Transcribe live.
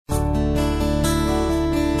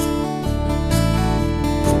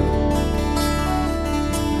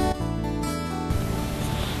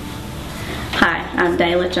I'm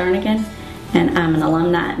Dayla Jernigan, and I'm an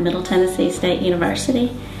alumni at Middle Tennessee State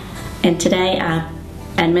University. And today I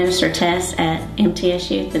administer tests at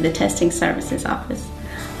MTSU through the Testing Services Office.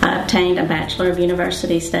 I obtained a Bachelor of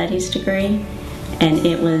University Studies degree, and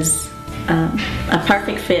it was a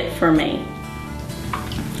perfect fit for me.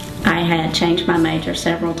 I had changed my major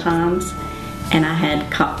several times, and I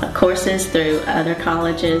had courses through other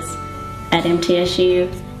colleges at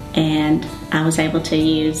MTSU, and I was able to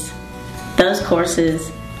use those courses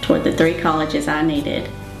toward the 3 colleges I needed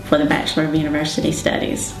for the Bachelor of University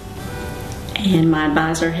Studies. And my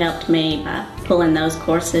advisor helped me by pulling those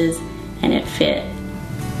courses, and it fit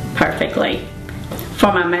perfectly.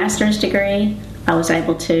 For my master's degree, I was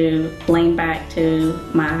able to lean back to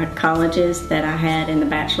my colleges that I had in the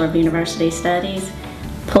Bachelor of University Studies,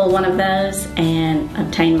 pull one of those, and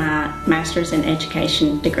obtain my Master's in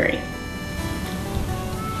Education degree.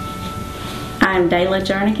 I'm Dayla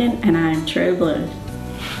Jernigan, and I'm True Blue.